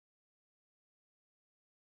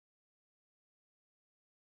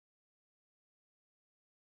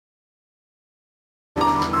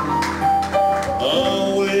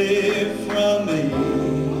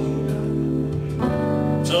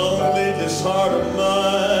heart of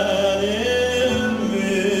mine in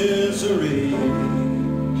misery.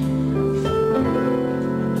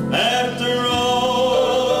 After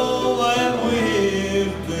all that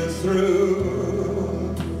we've been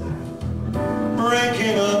through,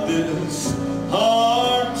 breaking up is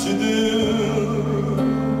hard to do.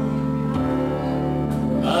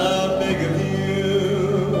 I beg of you,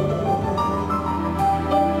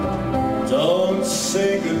 don't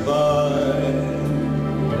say goodbye.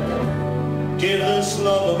 Give this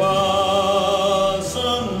love of ours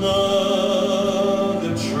another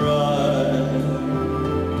try.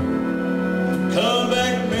 Come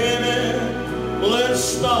back, baby, let's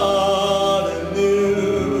start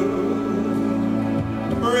anew.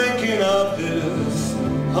 Breaking up is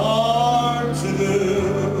hard to do.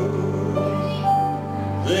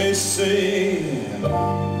 They say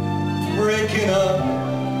breaking up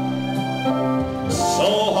is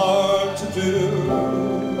so hard to do.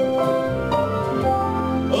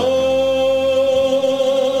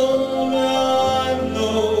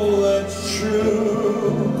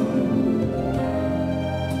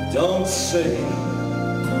 Don't say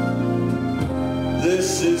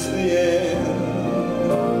this is the end.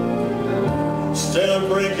 Instead of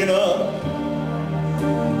breaking up,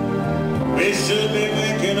 we should be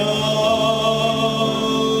making up.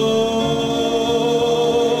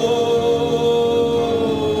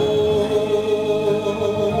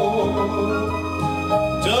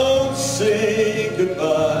 Don't say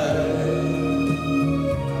goodbye.